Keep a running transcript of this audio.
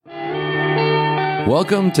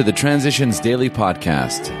Welcome to the Transitions Daily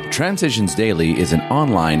podcast. Transitions Daily is an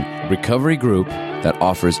online recovery group that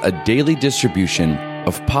offers a daily distribution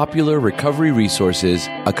of popular recovery resources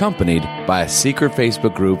accompanied by a secret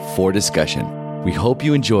Facebook group for discussion. We hope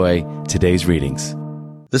you enjoy today's readings.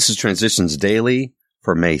 This is Transitions Daily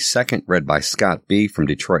for May 2nd, read by Scott B. from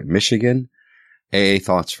Detroit, Michigan. AA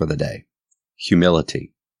Thoughts for the Day.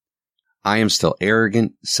 Humility. I am still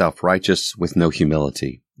arrogant, self-righteous, with no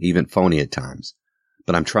humility, even phony at times.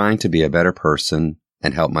 But I'm trying to be a better person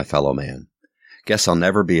and help my fellow man. Guess I'll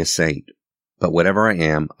never be a saint, but whatever I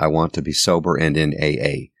am, I want to be sober and in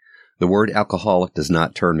AA. The word alcoholic does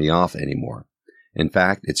not turn me off anymore. In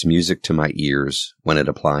fact, it's music to my ears when it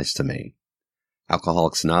applies to me.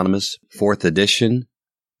 Alcoholics Anonymous, 4th edition,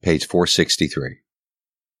 page 463.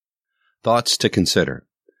 Thoughts to consider.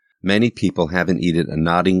 Many people have indeed a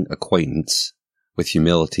nodding acquaintance with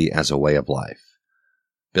humility as a way of life.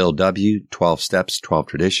 Bill W., 12 Steps, 12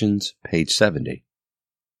 Traditions, page 70.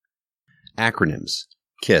 Acronyms.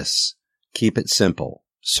 KISS. Keep it simple.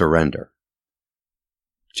 Surrender.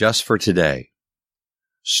 Just for today.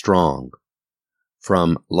 Strong.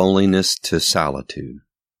 From loneliness to solitude.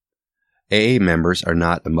 AA members are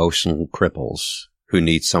not emotional cripples who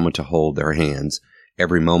need someone to hold their hands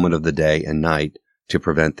every moment of the day and night to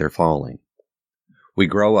prevent their falling. We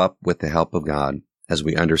grow up with the help of God as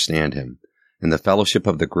we understand Him, in the fellowship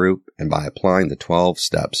of the group, and by applying the 12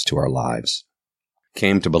 steps to our lives.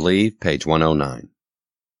 Came to Believe, page 109.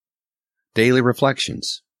 Daily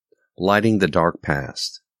Reflections. Lighting the Dark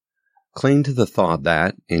Past. Cling to the thought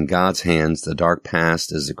that, in God's hands, the dark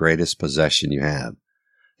past is the greatest possession you have,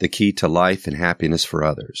 the key to life and happiness for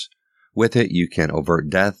others. With it, you can avert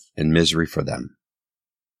death and misery for them.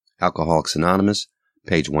 Alcoholics Anonymous,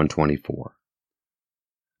 page 124.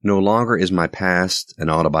 No longer is my past an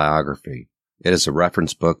autobiography. It is a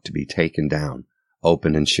reference book to be taken down,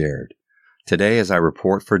 opened, and shared. Today, as I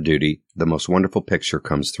report for duty, the most wonderful picture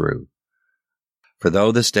comes through. For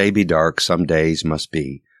though this day be dark, some days must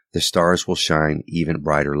be. The stars will shine even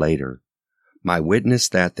brighter later. My witness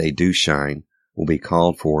that they do shine will be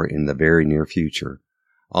called for in the very near future.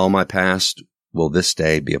 All my past will this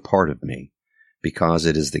day be a part of me, because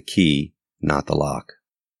it is the key, not the lock.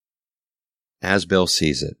 As Bill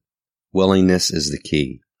sees it, willingness is the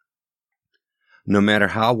key. No matter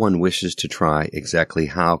how one wishes to try, exactly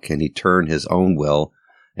how can he turn his own will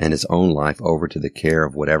and his own life over to the care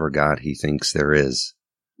of whatever God he thinks there is?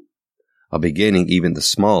 A beginning, even the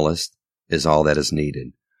smallest, is all that is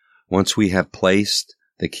needed. Once we have placed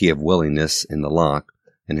the key of willingness in the lock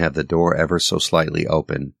and have the door ever so slightly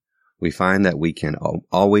open, we find that we can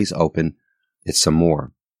always open it some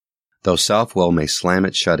more. Though self-will may slam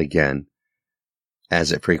it shut again,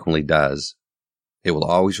 as it frequently does, it will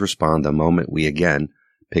always respond the moment we again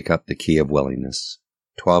pick up the key of willingness.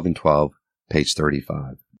 12 and 12, page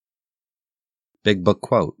 35. Big Book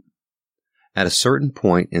Quote. At a certain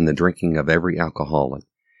point in the drinking of every alcoholic,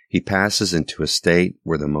 he passes into a state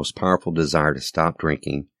where the most powerful desire to stop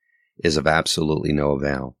drinking is of absolutely no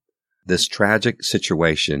avail. This tragic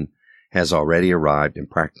situation has already arrived in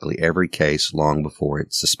practically every case long before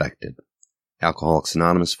it's suspected. Alcoholics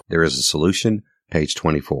Anonymous, There is a Solution, page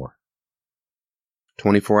 24.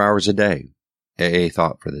 24 hours a day. AA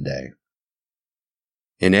Thought for the Day.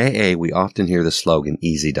 In AA, we often hear the slogan,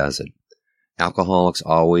 easy does it. Alcoholics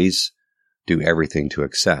always do everything to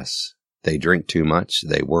excess. They drink too much.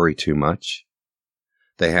 They worry too much.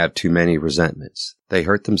 They have too many resentments. They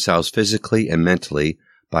hurt themselves physically and mentally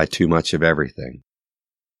by too much of everything.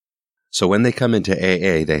 So when they come into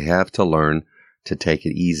AA, they have to learn to take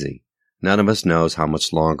it easy. None of us knows how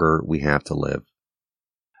much longer we have to live.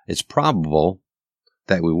 It's probable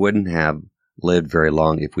that we wouldn't have lived very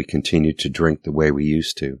long if we continued to drink the way we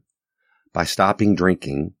used to. By stopping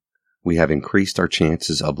drinking, we have increased our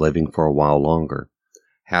chances of living for a while longer.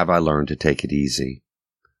 Have I learned to take it easy?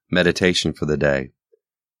 Meditation for the day.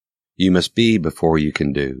 You must be before you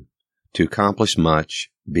can do. To accomplish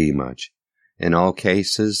much, be much. In all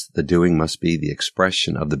cases, the doing must be the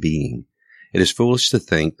expression of the being. It is foolish to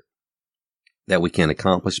think that we can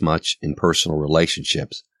accomplish much in personal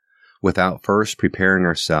relationships without first preparing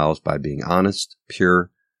ourselves by being honest, pure,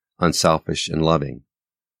 unselfish, and loving.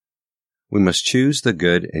 We must choose the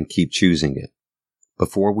good and keep choosing it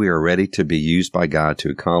before we are ready to be used by God to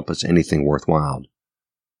accomplish anything worthwhile.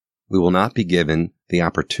 We will not be given the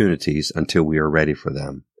opportunities until we are ready for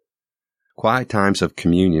them. Quiet times of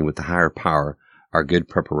communion with the higher power are good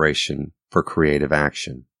preparation for creative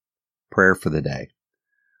action. Prayer for the day.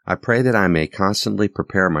 I pray that I may constantly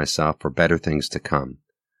prepare myself for better things to come.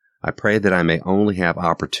 I pray that I may only have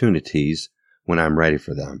opportunities when I'm ready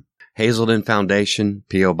for them. Hazelden Foundation,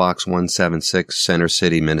 P.O. Box 176, Center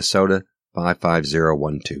City, Minnesota,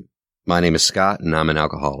 55012. My name is Scott, and I'm an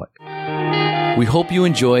alcoholic. We hope you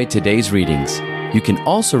enjoyed today's readings. You can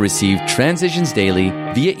also receive Transitions Daily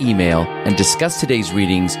via email and discuss today's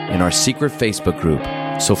readings in our secret Facebook group.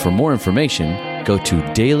 So for more information, go to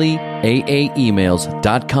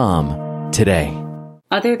dailyaaemails.com today.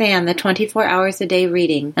 Other than the 24 hours a day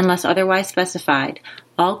reading, unless otherwise specified,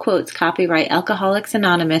 all quotes copyright Alcoholics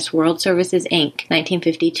Anonymous World Services, Inc.,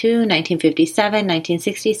 1952, 1957,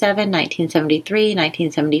 1967, 1973,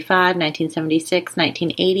 1975, 1976,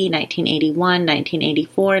 1980, 1981,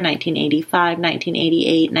 1984, 1985,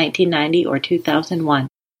 1988, 1990, or 2001.